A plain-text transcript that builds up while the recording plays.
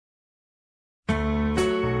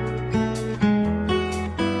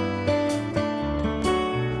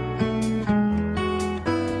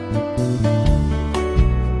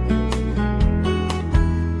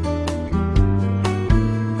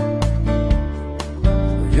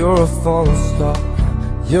You're a falling star,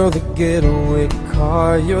 you're the getaway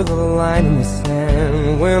car, you're the line in the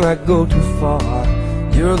sand when I go too far.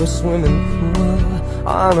 You're the swimming pool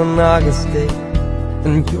on an August day,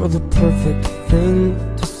 and you're the perfect thing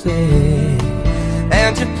to say.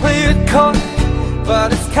 And you play it cold,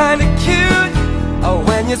 but it's kinda cute. Oh,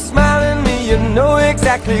 when you smile at me, you know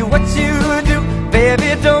exactly what you do.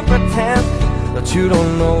 Baby, don't pretend that you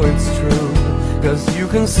don't know it's true, 'cause you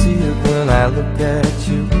can see it when I look at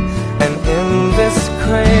you. And in this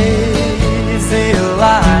crazy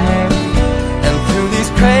life, and through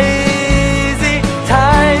these crazy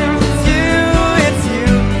times, it's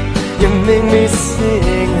you, you make me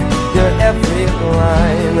sing your every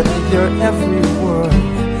line, your every word,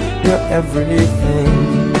 your everything.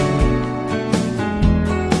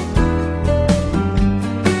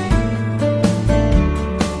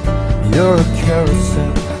 You're a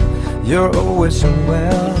carousel, you're always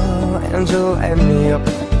well, and you light me up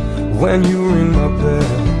when you ring my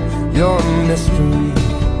bell. You're a mystery,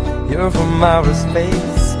 you're from outer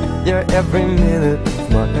space, you're every minute of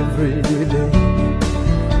my everyday.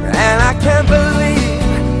 And I can't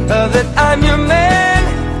believe that I'm your man,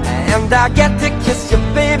 and I get to kiss you,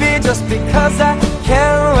 baby, just because I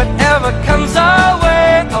can. Whatever comes our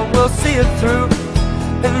way, I will see it through,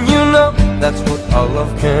 and you know that's what our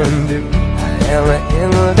love can do. And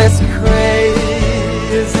in this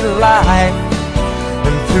crazy life,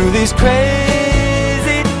 and through these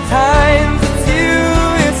crazy times,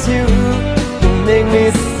 it's you, you make me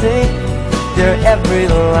sing your every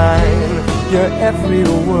line, your every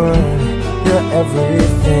word, your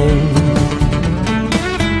everything.